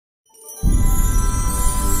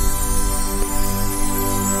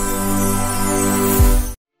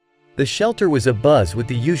The shelter was abuzz with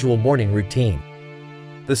the usual morning routine.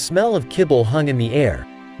 The smell of kibble hung in the air,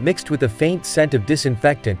 mixed with a faint scent of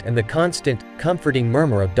disinfectant and the constant, comforting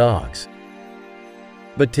murmur of dogs.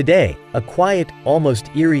 But today, a quiet,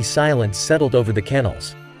 almost eerie silence settled over the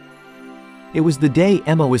kennels. It was the day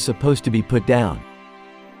Emma was supposed to be put down.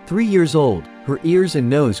 3 years old, her ears and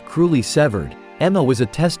nose cruelly severed, Emma was a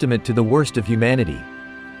testament to the worst of humanity.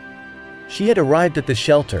 She had arrived at the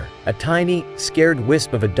shelter, a tiny, scared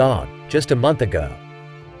wisp of a dog, just a month ago.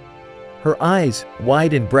 Her eyes,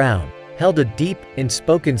 wide and brown, held a deep,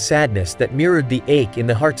 unspoken sadness that mirrored the ache in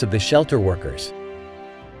the hearts of the shelter workers.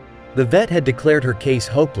 The vet had declared her case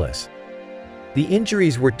hopeless. The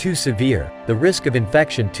injuries were too severe, the risk of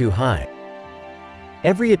infection too high.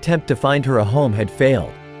 Every attempt to find her a home had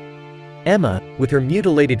failed. Emma, with her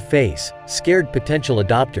mutilated face, scared potential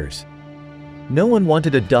adopters. No one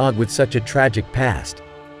wanted a dog with such a tragic past.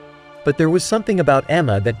 But there was something about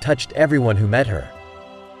Emma that touched everyone who met her.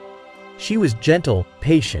 She was gentle,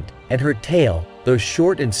 patient, and her tail, though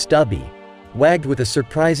short and stubby, wagged with a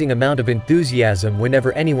surprising amount of enthusiasm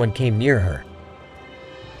whenever anyone came near her.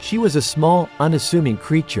 She was a small, unassuming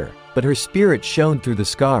creature, but her spirit shone through the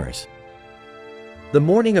scars. The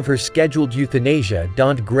morning of her scheduled euthanasia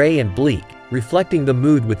dawned gray and bleak, reflecting the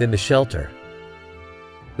mood within the shelter.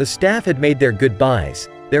 The staff had made their goodbyes,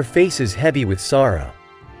 their faces heavy with sorrow.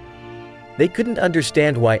 They couldn't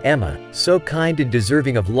understand why Emma, so kind and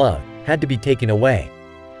deserving of love, had to be taken away.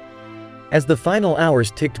 As the final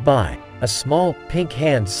hours ticked by, a small, pink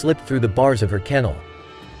hand slipped through the bars of her kennel.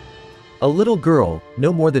 A little girl,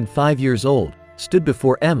 no more than 5 years old, stood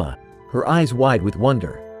before Emma, her eyes wide with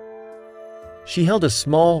wonder. She held a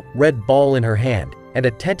small, red ball in her hand, and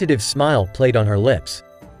a tentative smile played on her lips.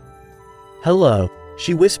 "Hello,"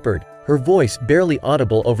 she whispered, her voice barely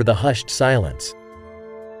audible over the hushed silence.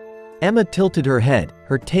 Emma tilted her head,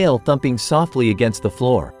 her tail thumping softly against the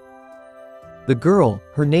floor. The girl,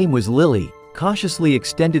 her name was Lily, cautiously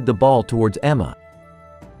extended the ball towards Emma.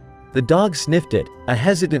 The dog sniffed it, a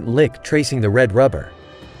hesitant lick tracing the red rubber.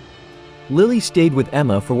 Lily stayed with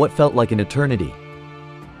Emma for what felt like an eternity.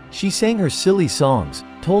 She sang her silly songs,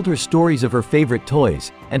 told her stories of her favorite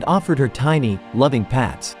toys, and offered her tiny, loving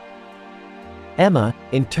pats. Emma,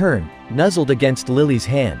 in turn, nuzzled against Lily's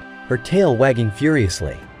hand, her tail wagging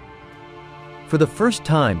furiously. For the first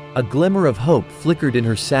time, a glimmer of hope flickered in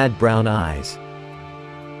her sad brown eyes.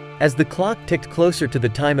 As the clock ticked closer to the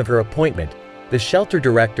time of her appointment, the shelter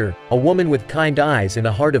director, a woman with kind eyes and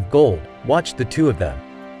a heart of gold, watched the two of them.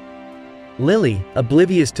 Lily,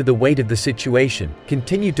 oblivious to the weight of the situation,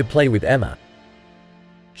 continued to play with Emma.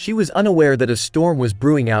 She was unaware that a storm was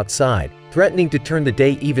brewing outside, threatening to turn the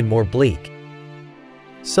day even more bleak.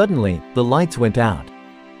 Suddenly, the lights went out.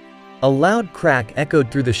 A loud crack echoed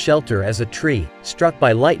through the shelter as a tree, struck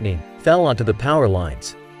by lightning, fell onto the power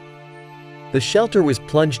lines. The shelter was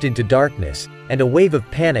plunged into darkness, and a wave of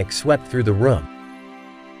panic swept through the room.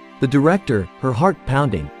 The director, her heart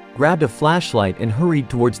pounding, grabbed a flashlight and hurried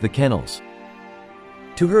towards the kennels.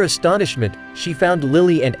 To her astonishment, she found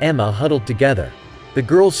Lily and Emma huddled together, the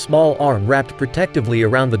girl's small arm wrapped protectively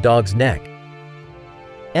around the dog's neck.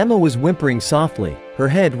 Emma was whimpering softly, her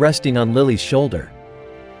head resting on Lily's shoulder.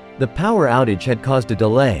 The power outage had caused a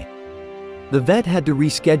delay. The vet had to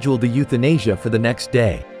reschedule the euthanasia for the next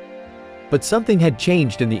day. But something had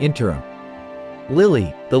changed in the interim.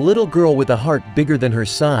 Lily, the little girl with a heart bigger than her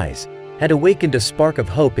size, had awakened a spark of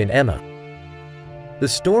hope in Emma. The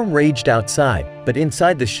storm raged outside, but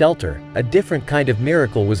inside the shelter, a different kind of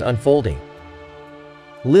miracle was unfolding.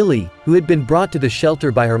 Lily, who had been brought to the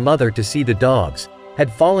shelter by her mother to see the dogs,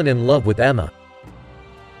 had fallen in love with Emma.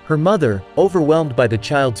 Her mother, overwhelmed by the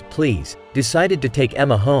child's pleas, decided to take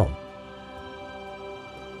Emma home.